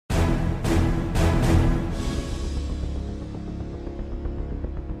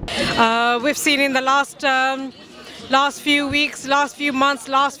We've seen in the last few weeks, last few months,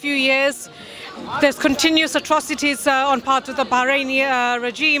 last few years, there's continuous atrocities on part of the Bahraini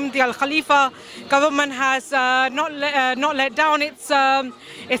regime. The Khalifa government has not let down its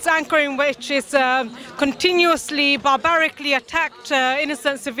anchor, in which is continuously, barbarically attacked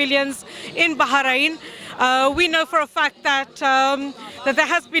innocent civilians in Bahrain. We know for a fact that there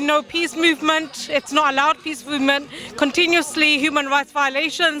has been no peace movement. It's not allowed peace movement. Continuously, human rights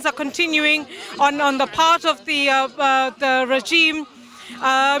violations are continuing on the part of the regime.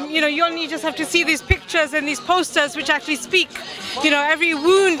 You only just have to see these pictures and these posters which actually speak. Every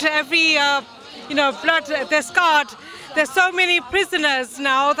wound, every blood, they're scarred. There's so many prisoners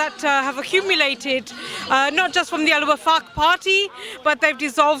now that have accumulated, not just from the Al-Wafaq party, but they've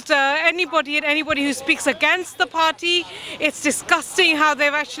dissolved anybody who speaks against the party. It's disgusting how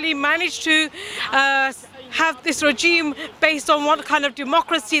they've actually managed to have this regime based on what kind of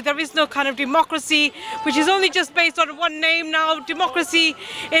democracy. There is no kind of democracy, which is only just based on one name now. Democracy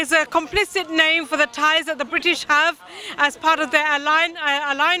is a complicit name for the ties that the British have as part of their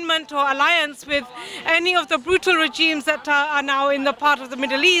alignment or alliance with any of the brutal regimes that are now in the part of the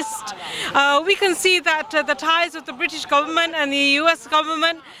Middle East. We can see that the ties of the British government and the US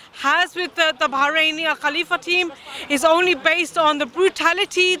government has with the Bahraini Khalifa team is only based on the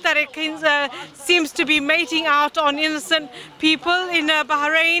brutality that it seems to be mating out on innocent people in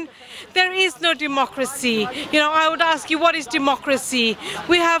Bahrain. There is no democracy. I would ask you, what is democracy?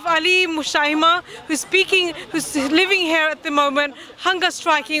 We have Ali Mushaima, who's living here at the moment, hunger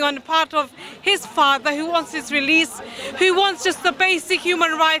striking on the part of his father, who wants his release, who wants just the basic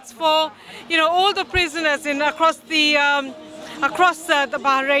human rights for, all the prisoners across the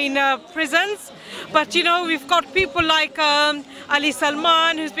Bahrain prisons. But we've got people like Ali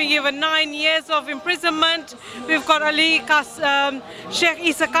Salman, who's been given 9 years of imprisonment. We've got Sheikh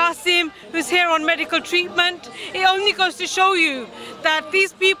Isa Qasim, who's here on medical treatment. It only goes to show you that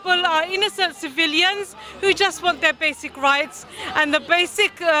these people are innocent civilians who just want their basic rights and the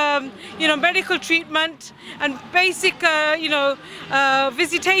basic, medical treatment and basic,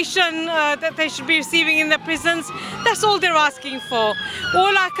 visitation that they should be receiving in their prisons. That's all they're asking for.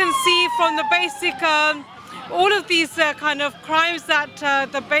 All I can see from the basic, all of these kind of crimes that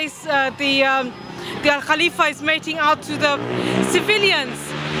the Al-Khalifa is mating out to the civilians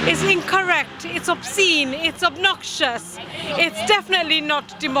is incorrect, it's obscene, it's obnoxious. It's definitely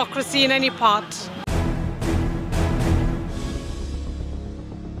not democracy in any part.